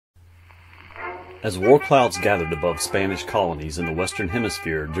As war clouds gathered above Spanish colonies in the Western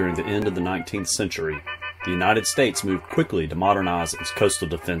Hemisphere during the end of the 19th century, the United States moved quickly to modernize its coastal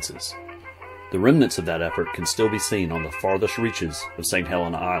defenses. The remnants of that effort can still be seen on the farthest reaches of Saint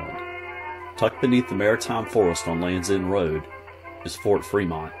Helena Island. Tucked beneath the maritime forest on Land's End Road is Fort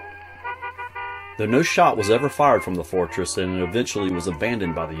Fremont. Though no shot was ever fired from the fortress and it eventually was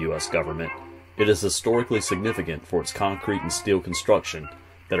abandoned by the U.S. government, it is historically significant for its concrete and steel construction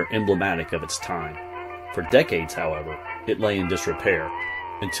that are emblematic of its time. For decades, however, it lay in disrepair,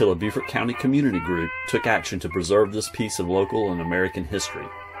 until a Beaufort County community group took action to preserve this piece of local and American history.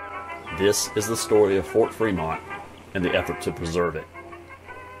 This is the story of Fort Fremont and the effort to preserve it.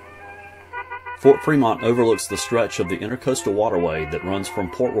 Fort Fremont overlooks the stretch of the intercoastal waterway that runs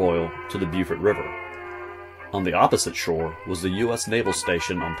from Port Royal to the Beaufort River. On the opposite shore was the U.S. Naval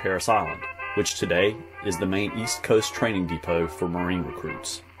Station on Parris Island, which today is the main East Coast training depot for Marine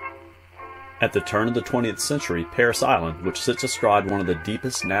recruits. At the turn of the 20th century, Parris Island, which sits astride one of the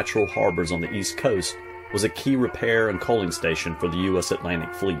deepest natural harbors on the East Coast, was a key repair and coaling station for the U.S.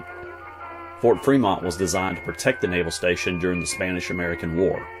 Atlantic Fleet. Fort Fremont was designed to protect the naval station during the Spanish-American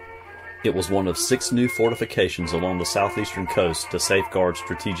War. It was one of 6 new fortifications along the southeastern coast to safeguard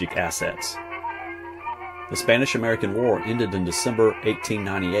strategic assets. The Spanish-American War ended in December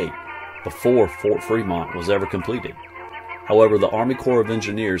 1898, before Fort Fremont was ever completed. However, the Army Corps of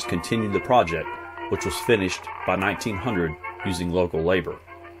Engineers continued the project, which was finished by 1900 using local labor.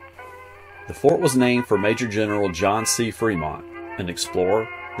 The fort was named for Major General John C. Fremont, an explorer,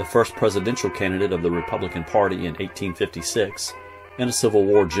 the first presidential candidate of the Republican Party in 1856, and a Civil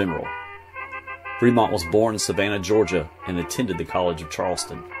War general. Fremont was born in Savannah, Georgia, and attended the College of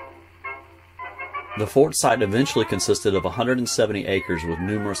Charleston. The fort site eventually consisted of 170 acres with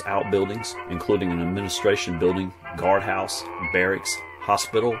numerous outbuildings, including an administration building, guardhouse, barracks,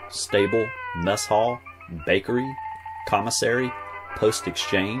 hospital, stable, mess hall, bakery, commissary, post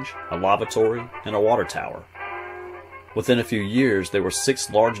exchange, a lavatory, and a water tower. Within a few years, there were 6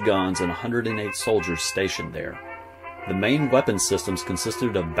 large guns and 108 soldiers stationed there. The main weapon systems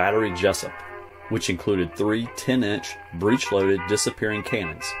consisted of Battery Jessup, which included 3 10-inch breech-loaded disappearing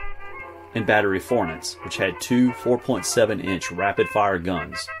cannons, and Battery Fornets, which had 2 4.7-inch rapid-fire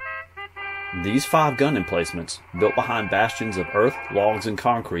guns. These 5 gun emplacements, built behind bastions of earth, logs, and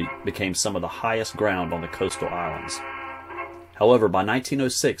concrete, became some of the highest ground on the coastal islands. However, by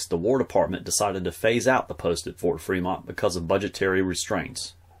 1906, the War Department decided to phase out the post at Fort Fremont because of budgetary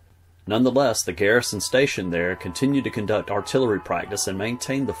restraints. Nonetheless, the garrison station there continued to conduct artillery practice and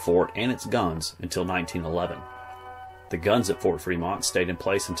maintained the fort and its guns until 1911. The guns at Fort Fremont stayed in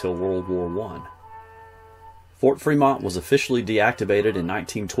place until World War I. Fort Fremont was officially deactivated in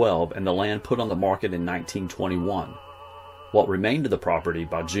 1912 and the land put on the market in 1921. What remained of the property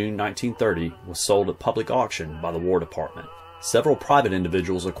by June 1930 was sold at public auction by the War Department. Several private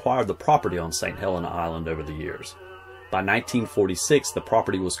individuals acquired the property on Saint Helena Island over the years. By 1946, the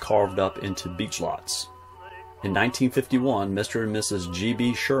property was carved up into beach lots. In 1951, Mr. and Mrs.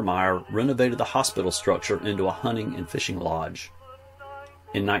 G.B. Schermeyer renovated the hospital structure into a hunting and fishing lodge.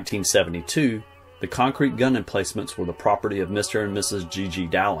 In 1972, the concrete gun emplacements were the property of Mr. and Mrs. G.G.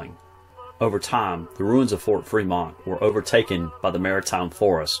 Dowling. Over time, the ruins of Fort Fremont were overtaken by the maritime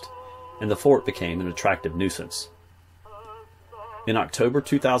forest, and the fort became an attractive nuisance. In October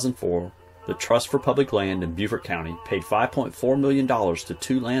 2004, the Trust for Public Land in Beaufort County paid $5.4 million to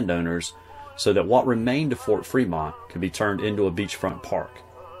 2 landowners so that what remained of Fort Fremont could be turned into a beachfront park.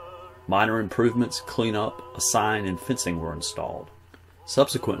 Minor improvements, cleanup, a sign, and fencing were installed.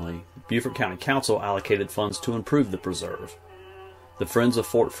 Subsequently, Beaufort County Council allocated funds to improve the preserve. The Friends of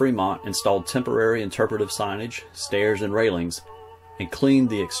Fort Fremont installed temporary interpretive signage, stairs, and railings, and cleaned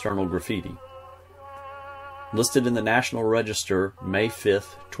the external graffiti. Listed in the National Register May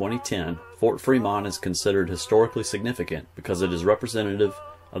 5, 2010, Fort Fremont is considered historically significant because it is representative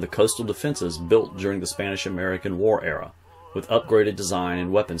of the coastal defenses built during the Spanish-American War era, with upgraded design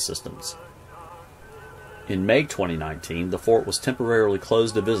and weapon systems. In May 2019, the fort was temporarily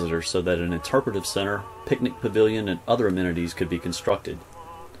closed to visitors so that an interpretive center, picnic pavilion, and other amenities could be constructed.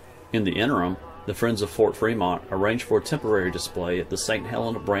 In the interim, the Friends of Fort Fremont arranged for a temporary display at the Saint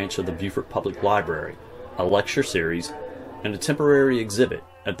Helena branch of the Beaufort Public Library, a lecture series, and a temporary exhibit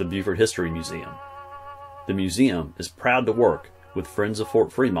at the Beaufort History Museum. The museum is proud to work with Friends of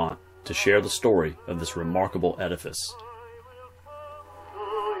Fort Fremont to share the story of this remarkable edifice.